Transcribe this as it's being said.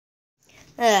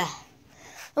I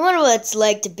wonder what it's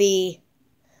like to be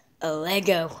a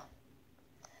Lego.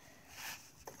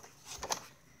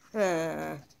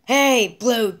 Hey,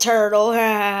 blue turtle.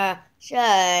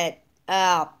 Shut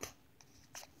up.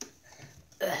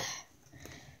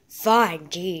 Fine,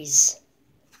 jeez.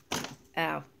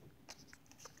 Ow.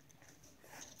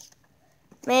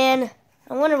 Man,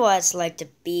 I wonder what it's like to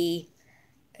be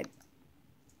a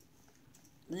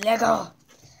Lego.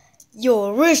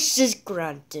 Your wish is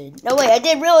granted. No, wait, I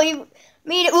didn't really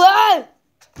mean it.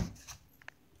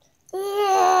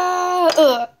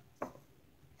 Whoa!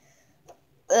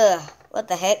 What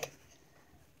the heck?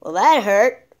 Well, that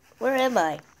hurt. Where am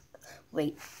I?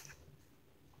 Wait.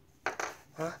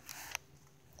 Huh?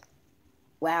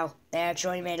 Wow, they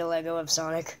actually made a Lego of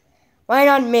Sonic. Why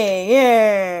not me?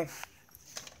 Yeah.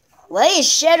 Why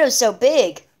is Shadow so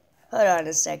big? Hold on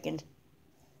a second.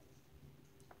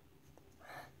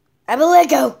 I'm a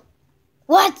Lego!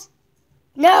 What?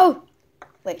 No!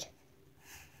 Wait.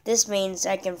 This means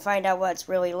I can find out what it's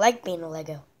really like being a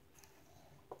Lego.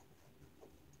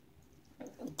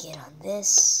 Get on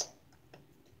this.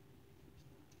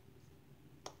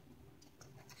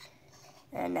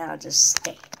 And now just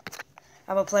stay.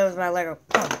 I'm gonna play with my Lego.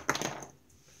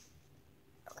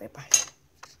 Okay, bye.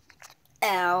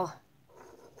 Ow.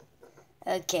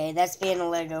 Okay, that's being a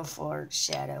Lego for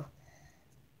Shadow.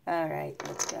 Alright,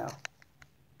 let's go.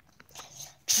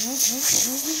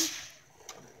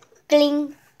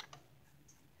 Cling.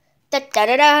 Da da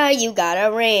da da, you got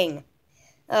a ring.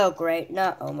 Oh great,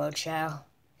 not Omo Chow.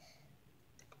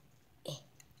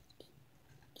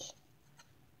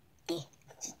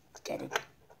 Get it.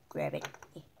 Grab it.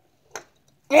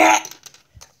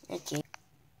 Okay.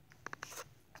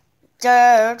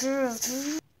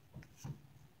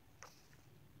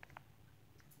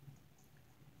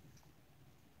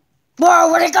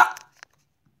 Whoa, where'd it go?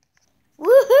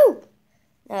 Woohoo!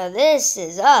 Now this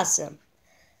is awesome.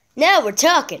 Now we're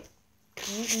talking.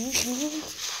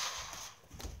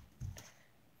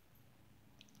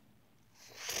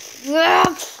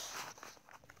 Now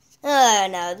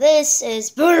this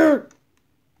is...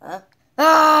 Huh?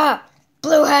 Ah!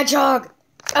 Blue hedgehog!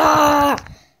 Ah!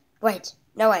 Wait,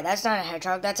 no wait, that's not a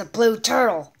hedgehog, that's a blue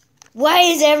turtle. Why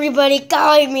is everybody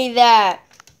calling me that?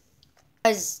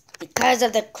 Because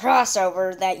of the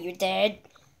crossover that you did.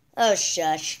 Oh,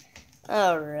 shush.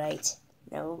 Alright.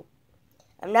 No.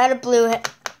 I'm not a blue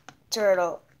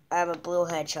turtle. I'm a blue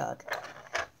hedgehog.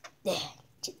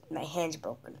 My hand's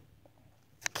broken.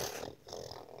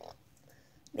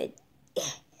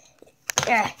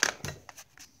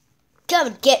 Come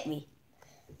and get me.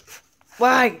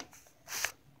 Why?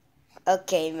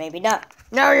 Okay, maybe not.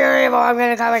 No, you're evil. I'm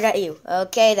gonna come and get you.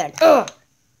 Okay, then. Ugh.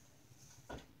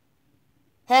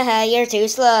 Haha, you're too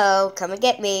slow. Come and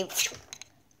get me.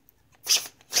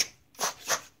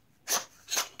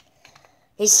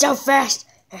 He's so fast.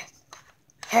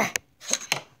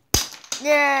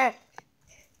 Yeah.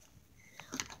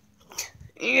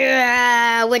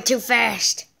 Yeah, went too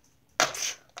fast.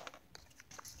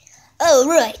 Oh,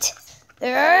 right.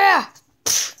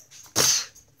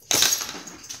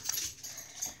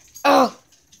 Oh.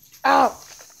 Oh.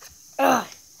 Oh.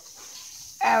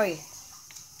 Owie.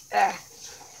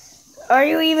 Are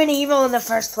you even evil in the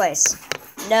first place?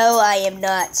 No, I am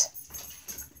not.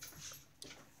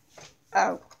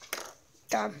 Oh.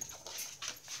 Dumb.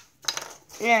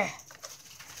 Yeah.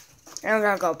 I'm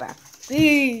gonna go back.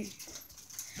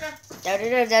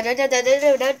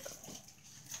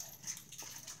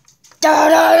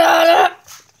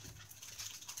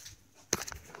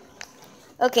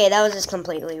 Okay, that was just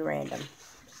completely random.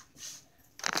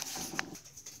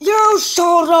 You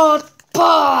shall not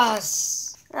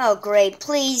pass! Oh, great.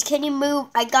 Please, can you move?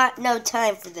 I got no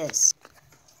time for this.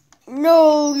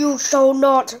 No, you shall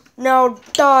not. Now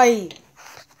die.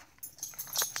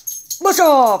 What's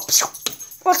up?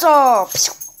 What's up?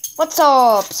 What's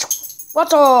up?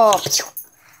 What's up?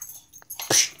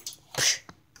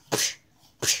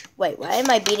 Wait, why am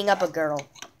I beating up a girl?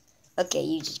 Okay,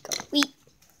 you just go. Wee.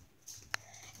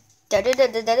 Da da da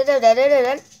da da da da da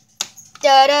da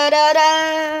da da da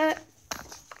da.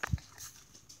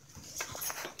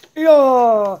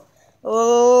 Yeah.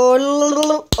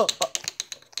 Oh.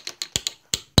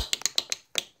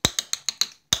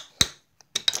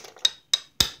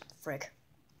 Frick.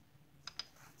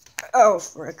 Oh,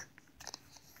 frick.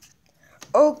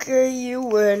 Okay, you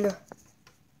win.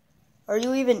 Are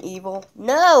you even evil?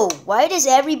 No! Why does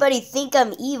everybody think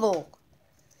I'm evil?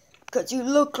 'Cause you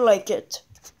look like it.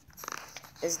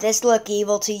 Does this look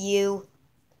evil to you?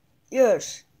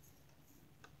 Yes.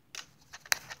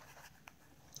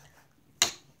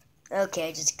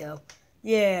 Okay, just go.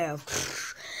 Yeah.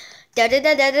 Da da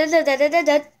da da da da da da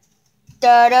da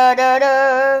da da da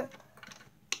da.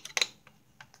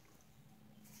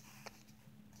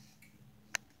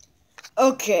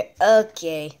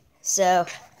 Okay. So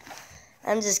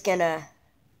I'm just gonna.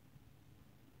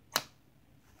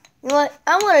 You know what?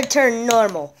 I want to turn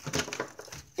normal.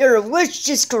 Your wish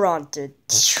is granted.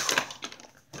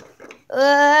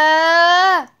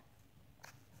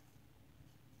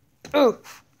 Ooh.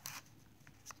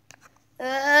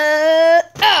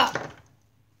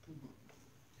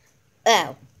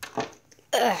 Ow.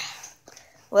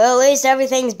 Well, at least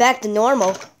everything's back to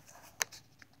normal.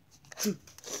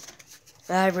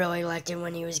 I really liked it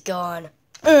when he was gone.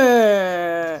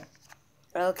 Okay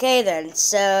then,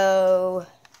 so...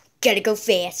 Gotta go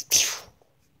fast.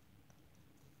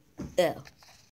 Oh.